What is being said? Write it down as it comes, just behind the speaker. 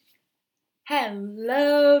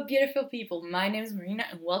Hello, beautiful people. My name is Marina,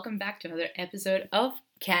 and welcome back to another episode of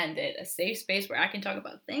Candid, a safe space where I can talk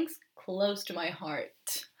about things close to my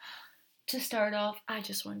heart. To start off, I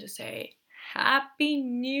just want to say Happy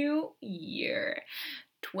New Year.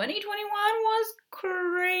 2021 was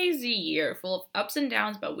crazy year, full of ups and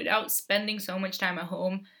downs, but without spending so much time at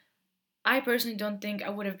home, I personally don't think I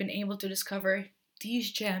would have been able to discover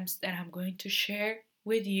these gems that I'm going to share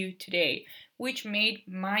with you today, which made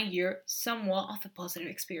my year somewhat of a positive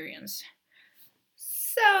experience.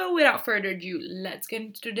 So, without further ado, let's get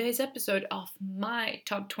into today's episode of my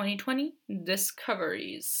top 2020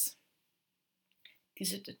 discoveries.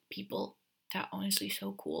 These are the people that are honestly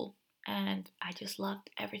so cool, and I just loved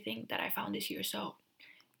everything that I found this year, so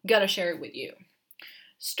gotta share it with you.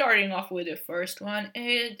 Starting off with the first one,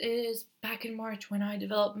 it is back in March when I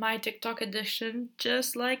developed my TikTok addiction,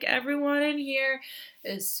 just like everyone in here,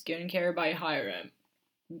 is Skincare by Hiram.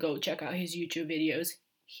 Go check out his YouTube videos.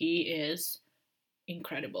 He is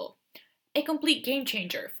incredible. A complete game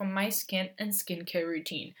changer for my skin and skincare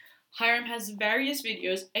routine. Hiram has various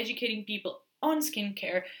videos educating people on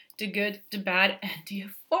skincare, the good, the bad, and the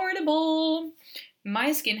affordable.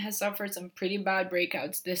 My skin has suffered some pretty bad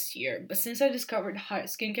breakouts this year, but since I discovered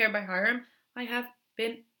Skincare by Hiram, I have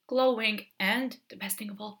been glowing and, the best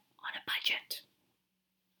thing of all, on a budget.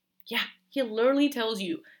 Yeah, he literally tells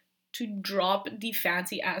you to drop the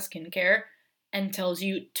fancy ass skincare and tells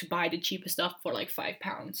you to buy the cheapest stuff for like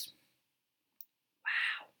 £5.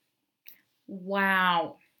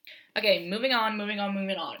 Wow. Okay, moving on.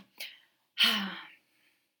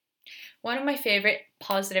 One of my favorite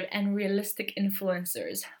positive and realistic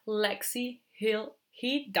influencers, Lexi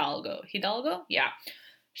Hidalgo. Hidalgo? Yeah.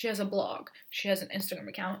 She has a blog, she has an Instagram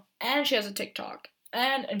account, and she has a TikTok,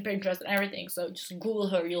 and Pinterest and everything, so just Google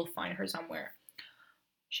her, you'll find her somewhere.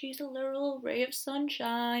 She's a literal ray of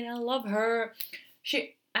sunshine. I love her.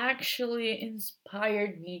 She actually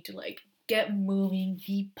inspired me to get moving,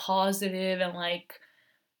 be positive, and I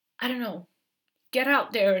don't know, get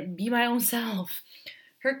out there and be my own self.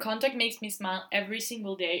 Her content makes me smile every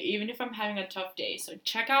single day, even if I'm having a tough day. So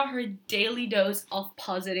check out her daily dose of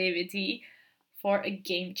positivity for a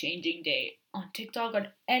game-changing day. On TikTok, on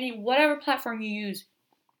whatever platform you use,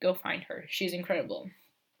 go find her. She's incredible.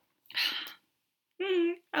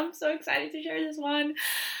 I'm so excited to share this one.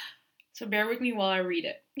 So bear with me while I read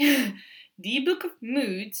it. The Book of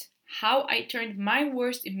Moods, How I Turned My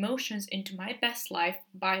Worst Emotions into My Best Life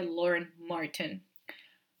by Lauren Martin.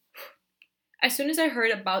 As soon as I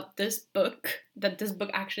heard about this book, that this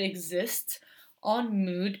book actually exists on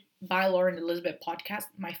Mood by Lauren Elizabeth podcast,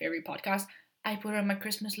 my favorite podcast, I put it on my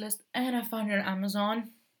Christmas list and I found it on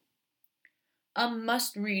Amazon. A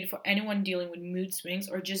must read for anyone dealing with mood swings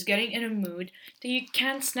or just getting in a mood that you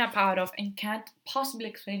can't snap out of and can't possibly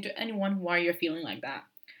explain to anyone why you're feeling like that.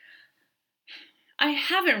 I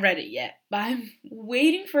haven't read it yet, but I'm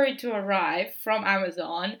waiting for it to arrive from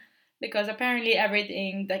Amazon because apparently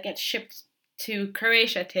everything that gets shipped to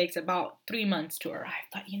Croatia takes about 3 months to arrive.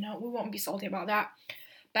 But we won't be salty about that.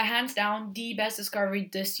 But hands down, the best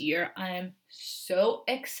discovery this year. I am so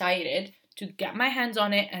excited to get my hands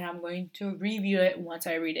on it, and I'm going to review it once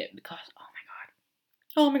I read it because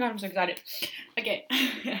oh my god, I'm so excited. Okay.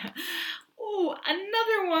 Oh,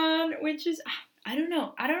 another one, which is I don't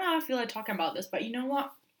know how I feel like talking about this, but you know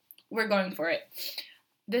what? We're going for it.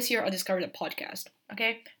 This year I discovered a podcast,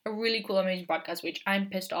 okay? A really cool, amazing podcast, which I'm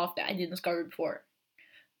pissed off that I didn't discover before.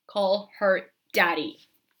 Call Her Daddy.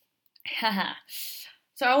 Haha.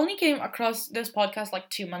 So I only came across this podcast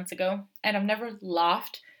 2 months ago, and I've never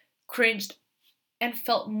laughed, cringed, and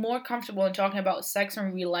felt more comfortable in talking about sex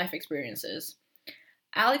and real life experiences.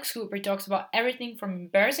 Alex Cooper talks about everything from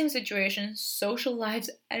embarrassing situations, social lives,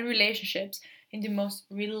 and relationships in the most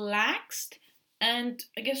relaxed and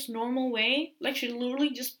I guess normal way. She literally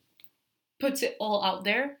just puts it all out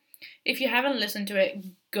there. If you haven't listened to it,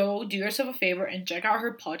 go do yourself a favor and check out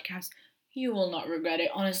her podcast. You will not regret it.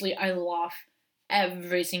 Honestly, I laugh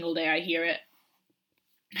every single day I hear it.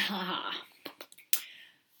 Haha.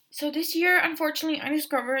 So this year, unfortunately, I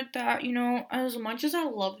discovered that, as much as I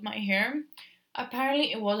loved my hair,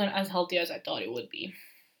 apparently it wasn't as healthy as I thought it would be.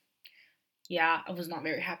 Yeah, I was not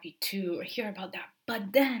very happy to hear about that.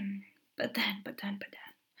 But then,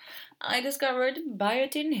 I discovered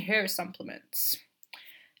biotin hair supplements.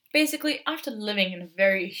 Basically, after living in a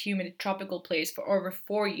very humid tropical place for over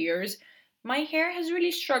 4 years, my hair has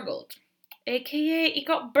really struggled. AKA, it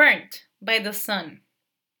got burnt by the sun.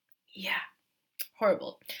 Yeah,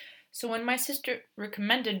 horrible. So when my sister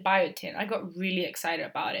recommended biotin, I got really excited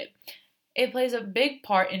about it. It plays a big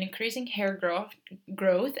part in increasing hair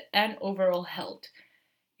growth and overall health.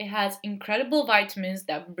 It has incredible vitamins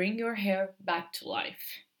that bring your hair back to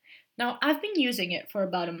life. Now, I've been using it for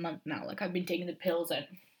about a month now. Like, I've been taking the pills, and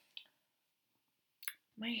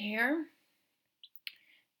my hair,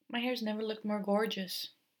 my hair's never looked more gorgeous.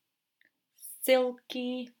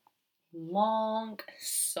 Silky, long,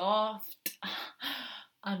 soft.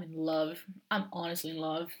 I'm in love. I'm honestly in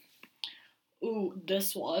love. Ooh,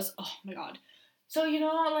 oh my god. So,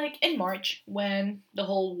 like in March, when the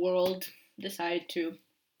whole world decided to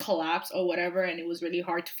collapse or whatever, and it was really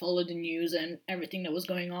hard to follow the news and everything that was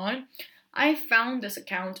going on, I found this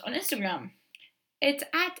account on Instagram. It's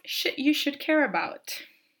at Shit You Should Care About.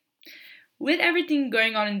 With everything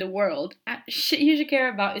going on in the world, Shit You Should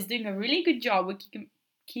Care About is doing a really good job with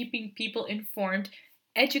keeping people informed,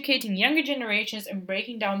 educating younger generations, and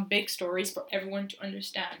breaking down big stories for everyone to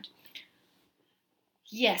understand.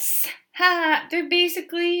 Yes. Ha! They're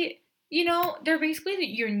basically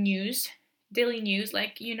your news, daily news.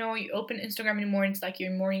 Like, you open Instagram in the morning, it's like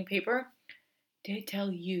your morning paper. They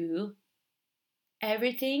tell you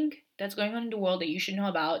everything that's going on in the world that you should know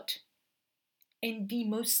about in the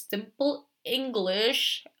most simple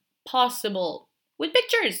English possible with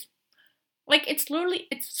pictures. Like, it's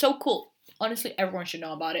so cool. Honestly, everyone should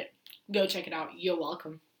know about it. Go check it out. You're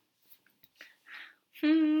welcome.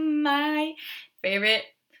 My favorite,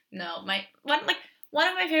 no, my one of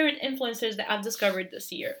my favorite influencers that I've discovered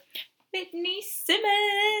this year, Whitney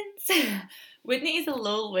Simmons. Whitney is a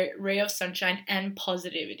little ray of sunshine and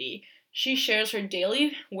positivity. She shares her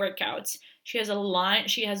daily workouts. She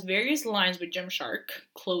has various lines with Gymshark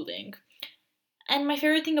clothing. And my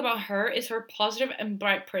favorite thing about her is her positive and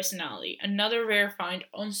bright personality, another rare find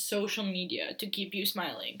on social media to keep you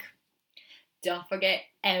smiling. Don't forget,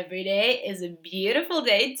 every day is a beautiful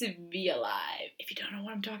day to be alive. If you don't know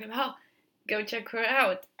what I'm talking about, go check her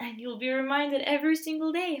out, and you'll be reminded every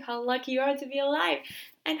single day how lucky you are to be alive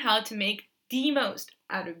and how to make the most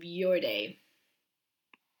out of your day.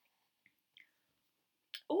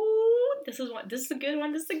 Ooh, this is a good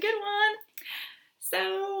one.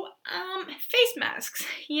 So, face masks.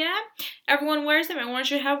 Yeah, everyone wears them. Everyone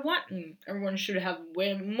should have one. Everyone should have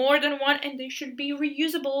more than one, and they should be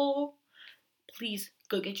reusable. Please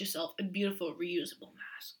go get yourself a beautiful reusable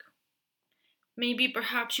mask. Maybe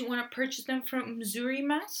perhaps you want to purchase them from Missouri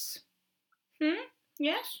Masks?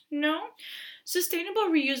 Yes? No? Sustainable,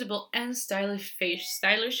 reusable, and stylish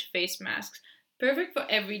face masks. Perfect for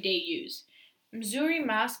everyday use. Missouri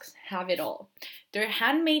Masks have it all. They're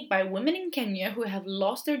handmade by women in Kenya who have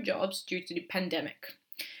lost their jobs due to the pandemic.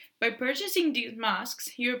 By purchasing these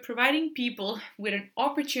masks, you're providing people with an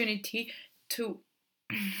opportunity to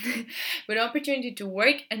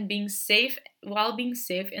work and being safe while being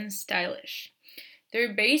safe and stylish.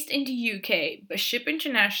 They're based in the UK but ship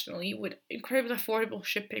internationally with incredibly affordable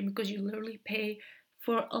shipping because you literally pay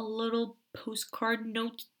for a little postcard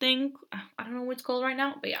note thing. I don't know what it's called right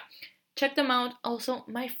now, but yeah. Check them out. Also,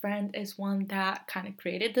 my friend is one that kind of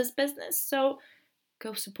created this business, so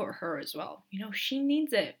go support her as well. She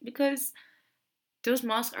needs it because those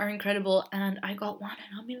masks are incredible and I got one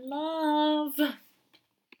and I'm in love.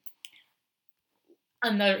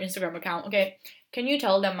 Another Instagram account. Okay, can you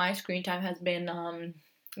tell that my screen time has been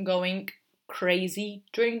going crazy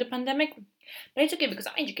during the pandemic? But it's okay because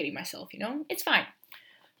I'm educating myself, It's fine.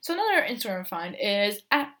 So another Instagram find is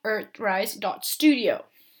at earthrise.studio.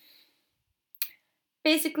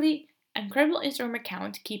 Basically, an incredible Instagram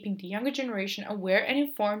account keeping the younger generation aware and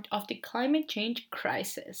informed of the climate change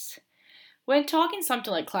crisis. When talking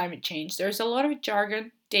something like climate change, there's a lot of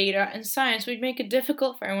jargon, data, and science which make it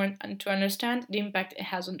difficult for everyone to understand the impact it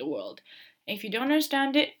has on the world. And if you don't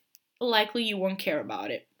understand it, likely you won't care about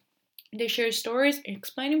it. They share stories,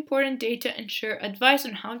 explain important data, and share advice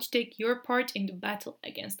on how to take your part in the battle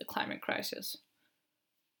against the climate crisis.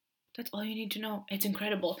 That's all you need to know. It's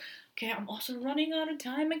incredible. Okay, I'm also running out of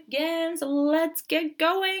time again, so let's get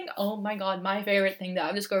going. Oh my god, my favorite thing that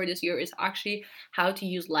I've discovered this year is actually how to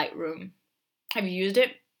use Lightroom. Have you used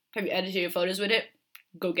it? Have you edited your photos with it?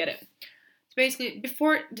 Go get it. So basically,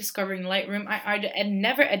 before discovering Lightroom, I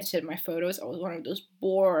never edited my photos. I was one of those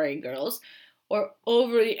boring girls, or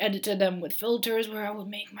overly edited them with filters where I would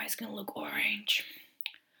make my skin look orange.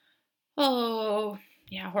 Oh,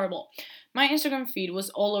 yeah, horrible. My Instagram feed was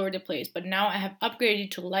all over the place, but now I have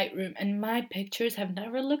upgraded to Lightroom and my pictures have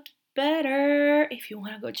never looked better. If you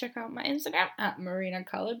want to go check out my Instagram at Marina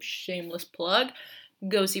Kalib, shameless plug,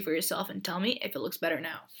 go see for yourself and tell me if it looks better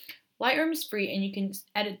now. Lightroom is free and you can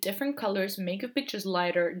edit different colors, make your pictures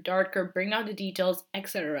lighter, darker, bring out the details,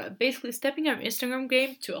 etc. Basically stepping up Instagram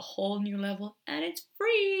game to a whole new level, and it's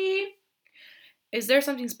free! Is there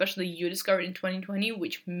something special that you discovered in 2020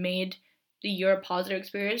 which made the year a positive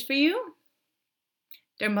experience for you?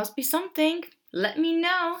 There must be something. Let me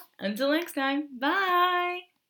know. Until next time, bye!